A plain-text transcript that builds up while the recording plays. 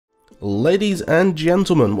Ladies and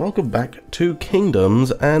gentlemen, welcome back to Kingdoms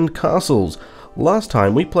and Castles. Last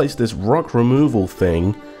time we placed this rock removal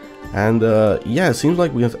thing, and yeah, it seems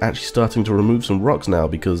like we're actually starting to remove some rocks now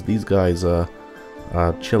because these guys are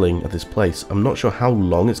chilling at this place. I'm not sure how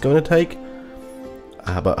long it's going to take,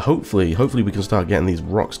 but hopefully we can start getting these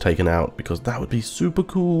rocks taken out because that would be super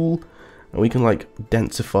cool. And we can like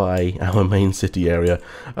densify our main city area.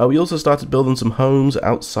 We also started building some homes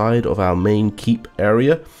outside of our main keep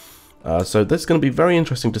area. So this is going to be very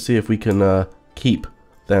interesting to see if we can keep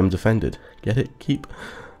them defended. Get it? Keep?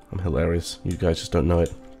 I'm hilarious. You guys just don't know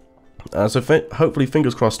it. So hopefully,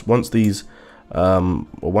 fingers crossed, once these, or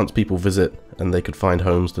once people visit and they could find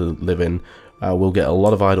homes to live in, we'll get a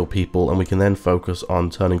lot of idle people and we can then focus on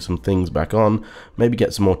turning some things back on. Maybe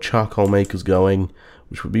get some more charcoal makers going,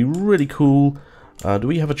 which would be really cool. Do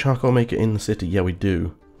we have a charcoal maker in the city? Yeah, we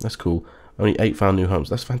do. That's cool. Only 8 found new homes.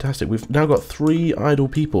 That's fantastic. We've now got 3 idle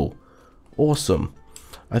people. Awesome.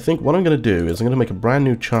 I think what I'm going to do is I'm going to make a brand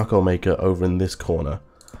new charcoal maker over in this corner.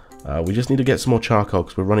 We just need to get some more charcoal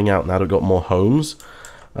because we're running out now that we've got more homes.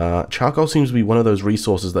 Charcoal seems to be one of those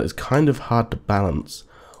resources that is kind of hard to balance.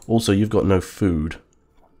 Also, you've got no food.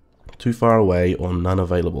 Too far away or none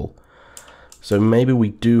available. So maybe we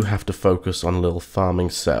do have to focus on a little farming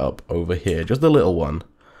setup over here. Just a little one.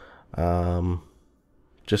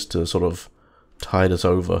 Just to sort of tide us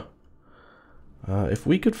over. If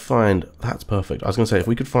we could find... That's perfect. I was going to say, if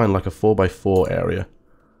we could find like a 4x4 area.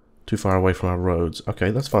 Too far away from our roads.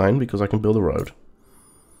 Okay, that's fine, because I can build a road.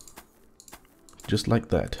 Just like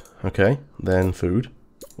that. Okay, then food.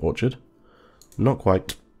 Orchard. Not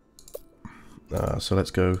quite. So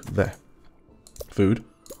let's go there. Food.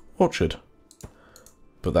 Orchard.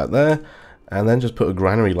 Put that there. And then just put a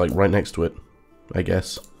granary like right next to it, I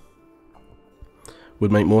guess.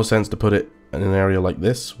 Would make more sense to put it in an area like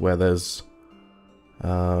this, where there's...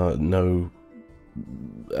 no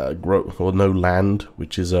growth or no land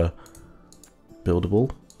which is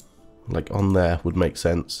buildable. Like on there would make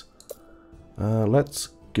sense. Let's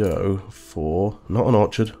go for not an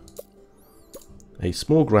orchard, a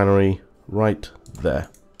small granary right there.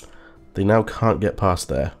 They now can't get past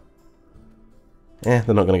there. They're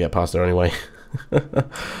not going to get past there anyway.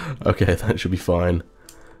 Okay, that should be fine.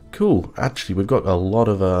 Cool. Actually, we've got a lot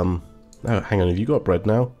of oh, hang on, have you got bread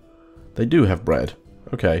now? They do have bread.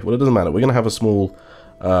 Okay, well it doesn't matter. We're going to have a small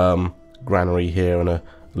granary here and a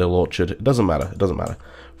little orchard. It doesn't matter. It doesn't matter.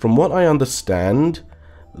 From what I understand,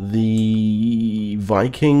 the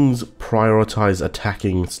Vikings prioritize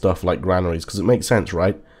attacking stuff like granaries because it makes sense,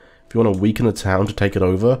 right? If you want to weaken a town to take it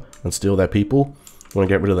over and steal their people, you want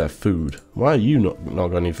to get rid of their food. Why are you not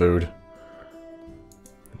got any food?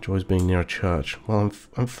 Enjoys being near a church. Well,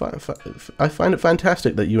 I find it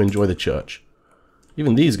fantastic that you enjoy the church.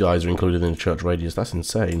 Even these guys are included in the church radius. That's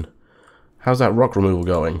insane. How's that rock removal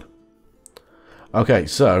going? Okay,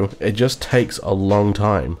 so it just takes a long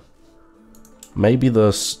time. Maybe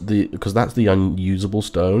because that's the unusable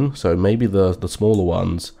stone. So maybe the smaller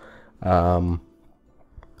ones, or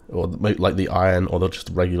like the iron or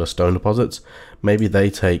just regular stone deposits, maybe they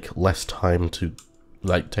take less time to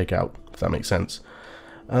like take out. If that makes sense.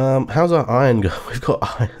 How's our iron go? We've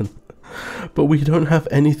got iron, but we don't have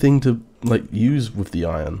anything to like use with the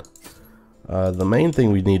iron. The main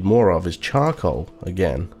thing we need more of is charcoal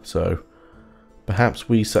again, so perhaps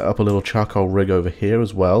we set up a little charcoal rig over here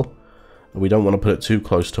as well. We don't want to put it too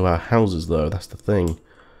close to our houses though, that's the thing.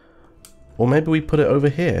 Or maybe we put it over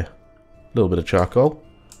here. A little bit of charcoal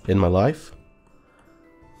in my life.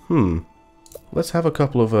 Let's have a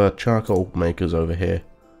couple of charcoal makers over here.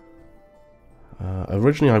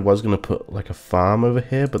 Originally I was going to put like a farm over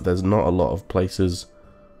here, but there's not a lot of places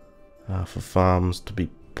for farms to be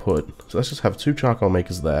put. So let's just have 2 charcoal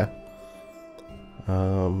makers there.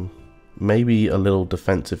 Maybe a little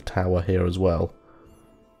defensive tower here as well.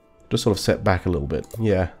 Just sort of set back a little bit.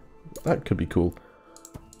 Yeah, that could be cool.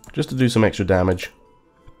 Just to do some extra damage.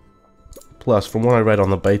 Plus, from what I read on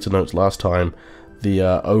the beta notes last time, the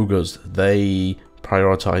ogres, they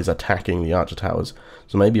prioritize attacking the archer towers.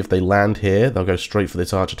 So maybe if they land here, they'll go straight for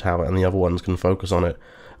this archer tower and the other ones can focus on it.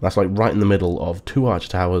 That's like right in the middle of 2 archer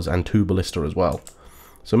towers and 2 ballista as well.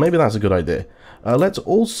 So maybe that's a good idea. Let's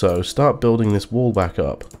also start building this wall back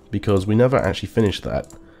up, because we never actually finished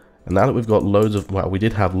that. And now that we've got loads of, well, we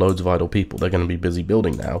did have loads of idle people, they're going to be busy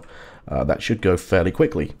building now. That should go fairly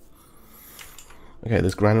quickly. Okay,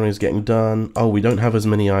 this granary is getting done. Oh, we don't have as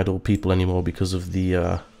many idle people anymore because of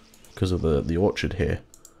the orchard here.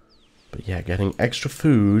 But yeah, getting extra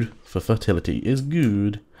food for fertility is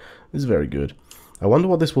good. It's very good. I wonder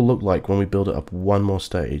what this will look like when we build it up one more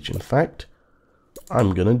stage. In fact,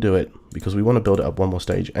 I'm gonna do it because we want to build it up one more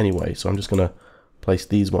stage anyway. So I'm just gonna place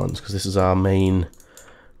these ones because this is our main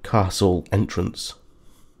castle entrance.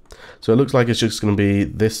 So it looks like it's just gonna be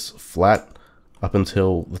this flat up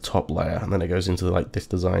until the top layer, and then it goes into like this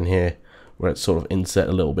design here where it's sort of inset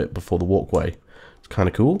a little bit before the walkway. It's kind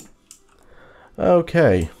of cool.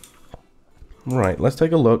 Okay, right, let's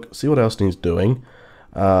take a look, see what else needs doing.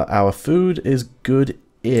 Our food is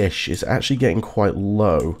good-ish. It's actually getting quite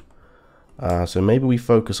low. So maybe we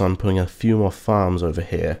focus on putting a few more farms over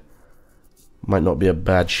here. Might not be a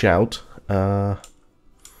bad shout.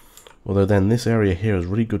 Although then this area here is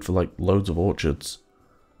really good for like loads of orchards.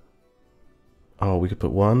 Oh, we could put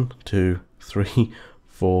 1, 2, 3,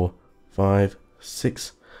 4, 5,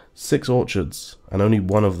 6 orchards, and only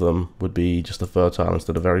one of them would be just a fertile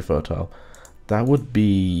instead of very fertile. That would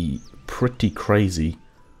be pretty crazy.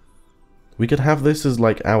 We could have this as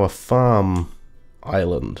like our farm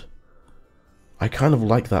island. I kind of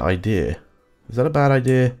like that idea. Is that a bad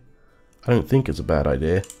idea? I don't think it's a bad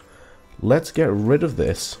idea. Let's get rid of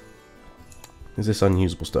this. Is this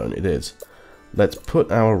unusable stone? It is. Let's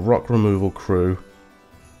put our rock removal crew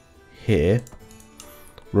here.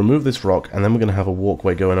 Remove this rock, and then we're going to have a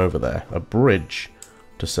walkway going over there. A bridge,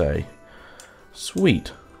 to say.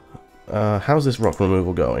 Sweet. How's this rock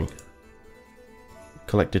removal going?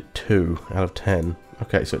 Collected 2 out of 10.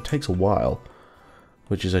 Okay, so it takes a while,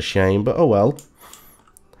 which is a shame, but oh well.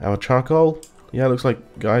 Our charcoal? Yeah, it looks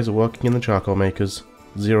like guys are working in the charcoal makers.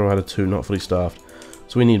 0 out of 2, not fully staffed.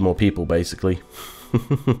 So we need more people, basically.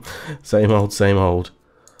 Same old, same old.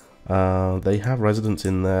 They have residents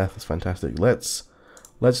in there. That's fantastic. Let's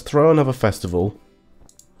throw another festival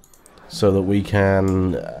so that we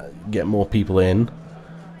can get more people in,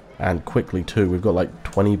 and quickly too. We've got like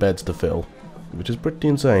 20 beds to fill, which is pretty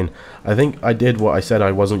insane. I think I did what I said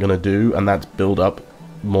I wasn't going to do, and that's build up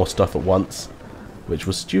more stuff at once, which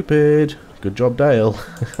was stupid. Good job, Dale.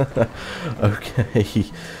 Okay.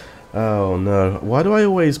 Oh no. Why do I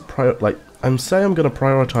always I'm saying I'm going to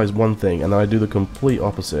prioritize one thing and then I do the complete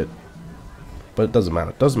opposite. But it doesn't matter.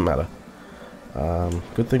 It doesn't matter.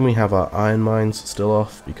 Good thing we have our iron mines still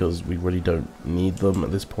off because we really don't need them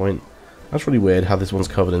at this point. That's really weird how this one's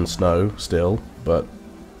covered in snow still, but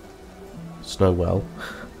snow well.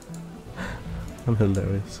 I'm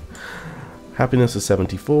hilarious. Happiness is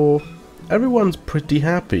 74. Everyone's pretty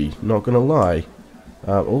happy, not gonna lie.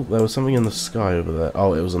 Oh, there was something in the sky over there.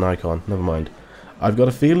 Oh, it was an icon. Never mind. I've got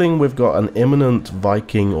a feeling we've got an imminent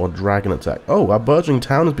Viking or dragon attack. Oh, our burgeoning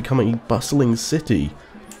town is becoming a bustling city.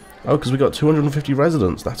 Oh, because we got 250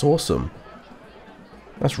 residents. That's awesome.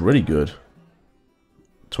 That's really good.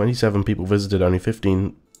 27 people visited, only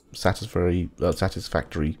 15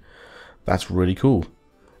 satisfactory. That's really cool.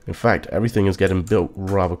 In fact, everything is getting built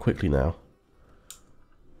rather quickly now.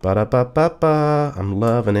 Ba-da-ba-ba-ba. I'm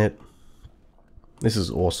loving it. This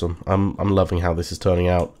is awesome. I'm loving how this is turning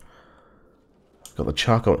out. Got the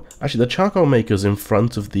charcoal. Actually, the charcoal maker's in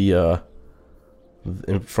front of the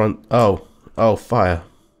Oh, fire.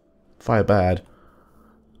 Fire bad.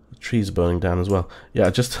 The trees are burning down as well. Yeah,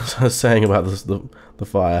 just as I was saying about the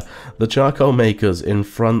fire. The charcoal makers in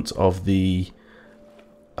front of the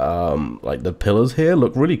like the pillars here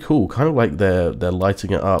look really cool. Kind of like they're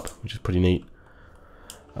lighting it up, which is pretty neat.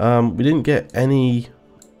 We didn't get any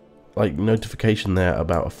like notification there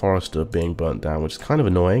about a forester being burnt down, which is kind of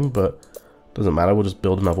annoying, but doesn't matter. We'll just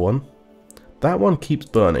build another one. That one keeps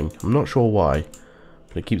burning. I'm not sure why,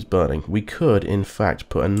 but it keeps burning. We could, in fact,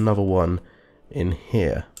 put another one in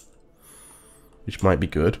here, which might be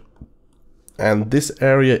good. And this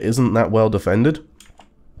area isn't that well defended.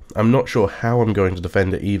 I'm not sure how I'm going to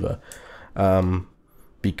defend it either,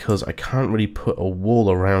 because I can't really put a wall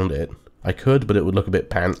around it. I could, but it would look a bit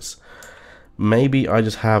pants. Maybe I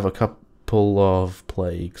just have a couple of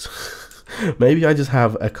plagues. Maybe I just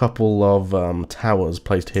have a couple of towers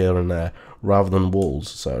placed here and there rather than walls.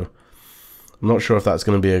 So I'm not sure if that's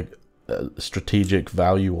going to be a strategic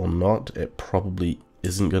value or not. It probably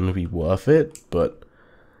isn't going to be worth it, but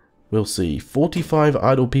we'll see. 45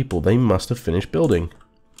 idle people. They must have finished building.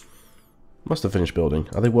 Must have finished building.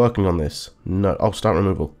 Are they working on this? No. Oh, start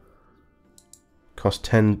removal. Cost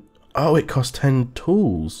 10. Oh, it cost 10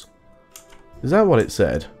 tools. Is that what it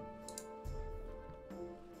said?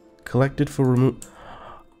 Collected for remove.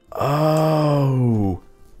 Oh,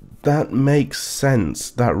 that makes sense.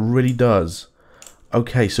 That really does.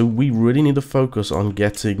 Okay, so we really need to focus on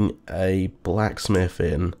getting a blacksmith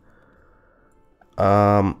in.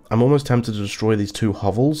 I'm almost tempted to destroy these 2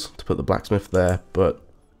 hovels to put the blacksmith there, but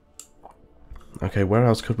okay, where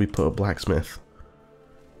else could we put a blacksmith?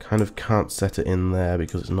 Kind of can't set it in there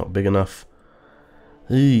because it's not big enough.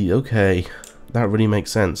 Okay, That really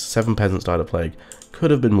makes sense. 7 peasants died of plague.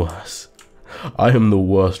 Could have been worse. I am the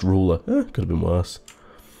worst ruler. Could have been worse.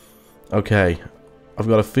 Okay. I've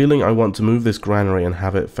got a feeling I want to move this granary and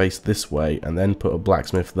have it face this way, and then put a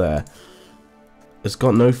blacksmith there. It's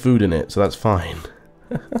got no food in it, so that's fine.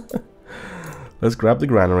 Let's grab the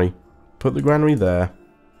granary, put the granary there,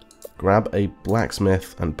 grab a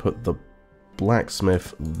blacksmith and put the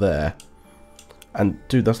blacksmith there. And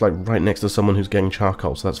dude, that's like right next to someone who's getting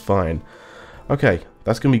charcoal, so that's fine. Okay,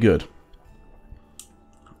 that's gonna be good.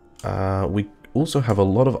 We also have a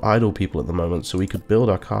lot of idle people at the moment, so we could build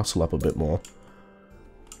our castle up a bit more.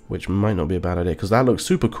 Which might not be a bad idea, because that looks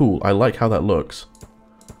super cool. I like how that looks.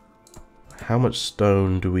 How much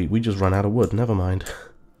stone do we... We just run out of wood, never mind.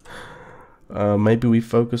 Maybe we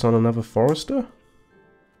focus on another forester?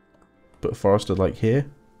 Put a forester like here.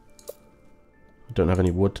 I don't have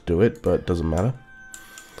any wood to do it, but it doesn't matter.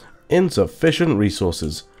 Insufficient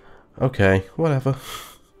resources. Okay, whatever.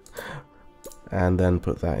 And then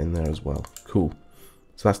put that in there as well. Cool.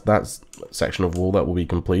 So that's section of wall that will be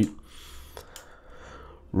complete.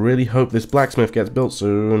 Really hope this blacksmith gets built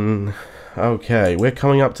soon. Okay, we're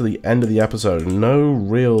coming up to the end of the episode. No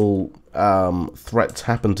real threats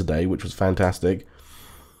happened today, which was fantastic.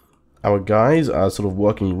 Our guys are sort of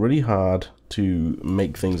working really hard to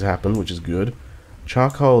make things happen, which is good.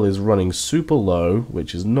 Charcoal is running super low,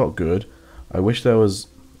 which is not good. I wish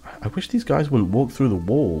these guys wouldn't walk through the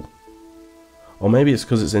wall. Or maybe it's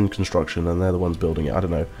because it's in construction and they're the ones building it. I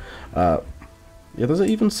don't know. Yeah, does it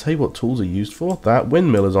even say what tools are used for? That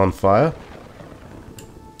windmill is on fire.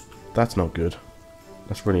 That's not good.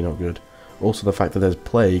 That's really not good. Also, the fact that there's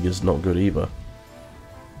plague is not good either.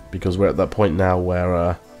 Because we're at that point now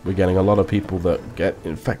where we're getting a lot of people that get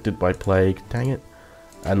infected by plague. Dang it.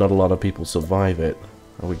 And not a lot of people survive it.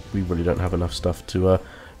 We really don't have enough stuff to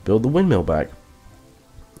build the windmill back.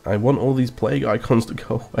 I want all these plague icons to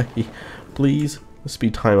go away. Please. Let's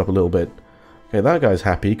speed time up a little bit. Okay, that guy's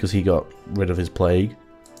happy because he got rid of his plague.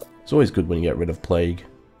 It's always good when you get rid of plague.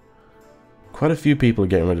 Quite a few people are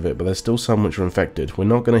getting rid of it, but there's still some which are infected. We're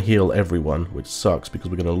not going to heal everyone, which sucks because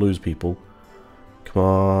we're going to lose people. Come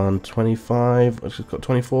on, 25. I've just got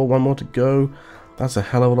 24. One more to go. That's a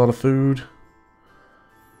hell of a lot of food.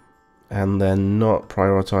 And they're not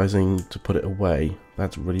prioritizing to put it away.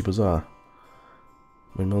 That's really bizarre.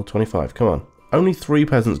 Windmill 25. Come on. Only 3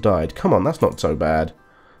 peasants died. Come on, that's not so bad.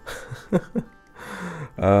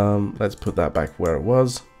 Let's put that back where it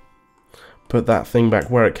was. Put that thing back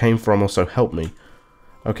where it came from, also help me.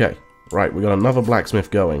 Okay, right, we got another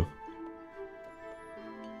blacksmith going.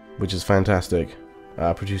 Which is fantastic.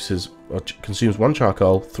 Consumes 1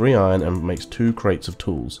 charcoal, 3 iron, and makes 2 crates of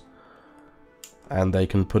tools. And they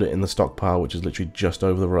can put it in the stockpile, which is literally just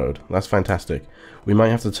over the road. That's fantastic. We might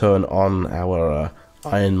have to turn on our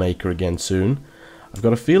iron maker again soon. I've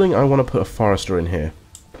got a feeling I want to put a forester in here.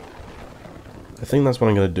 I think that's what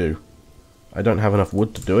I'm going to do. I don't have enough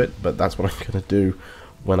wood to do it, but that's what I'm going to do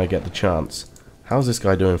when I get the chance. How's this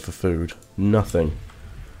guy doing for food? Nothing.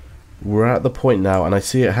 We're at the point now, and I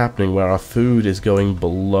see it happening, where our food is going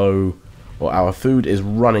below, or our food is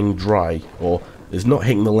running dry, or is not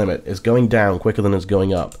hitting the limit. It's going down quicker than it's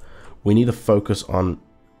going up. We need to focus on...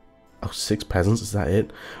 Oh, 6 peasants, is that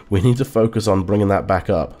it? We need to focus on bringing that back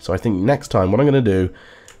up. So I think next time what I'm going to do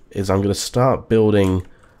is I'm going to start building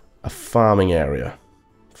a farming area.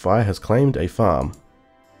 Fire has claimed a farm.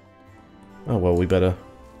 Oh, well, we better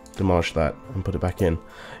demolish that and put it back in.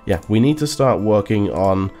 Yeah, we need to start working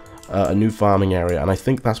on a new farming area, and I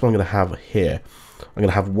think that's what I'm going to have here. I'm going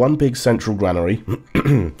to have one big central granary,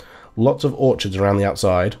 lots of orchards around the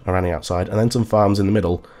outside, and then some farms in the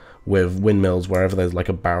middle with windmills wherever there's like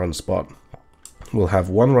a barren spot. We'll have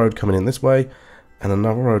one road coming in this way and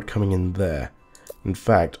another road coming in there. In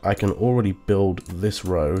fact, I can already build this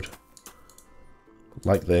road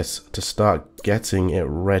like this to start getting it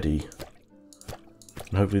ready.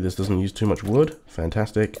 And hopefully this doesn't use too much wood.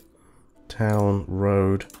 Fantastic. Town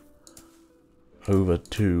road over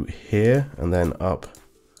to here and then up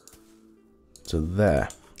to there.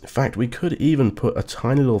 In fact, we could even put a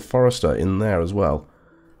tiny little forester in there as well.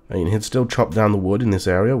 I mean, he'd still chop down the wood in this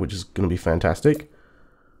area, which is going to be fantastic.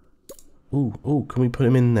 Ooh, can we put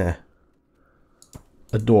him in there?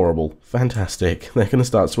 Adorable. Fantastic. They're going to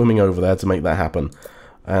start swimming over there to make that happen.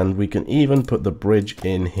 And we can even put the bridge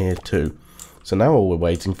in here too. So now all we're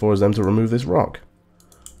waiting for is them to remove this rock.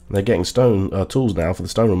 They're getting stone tools now for the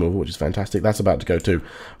stone removal, which is fantastic. That's about to go too.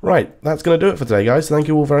 Right, that's going to do it for today, guys. Thank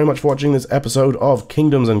you all very much for watching this episode of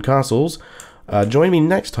Kingdoms and Castles. Join me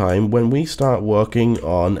next time when we start working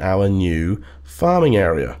on our new farming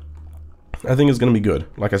area. I think it's going to be good.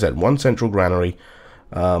 Like I said, one central granary,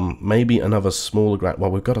 Maybe another smaller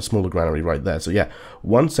well, we've got a smaller granary right there. So yeah,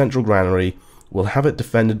 one central granary. We'll have it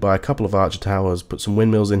defended by a couple of archer towers, put some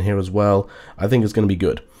windmills in here as well. I think it's going to be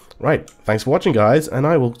good. Right, thanks for watching, guys, and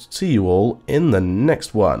I will see you all in the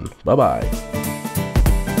next one. Bye-bye.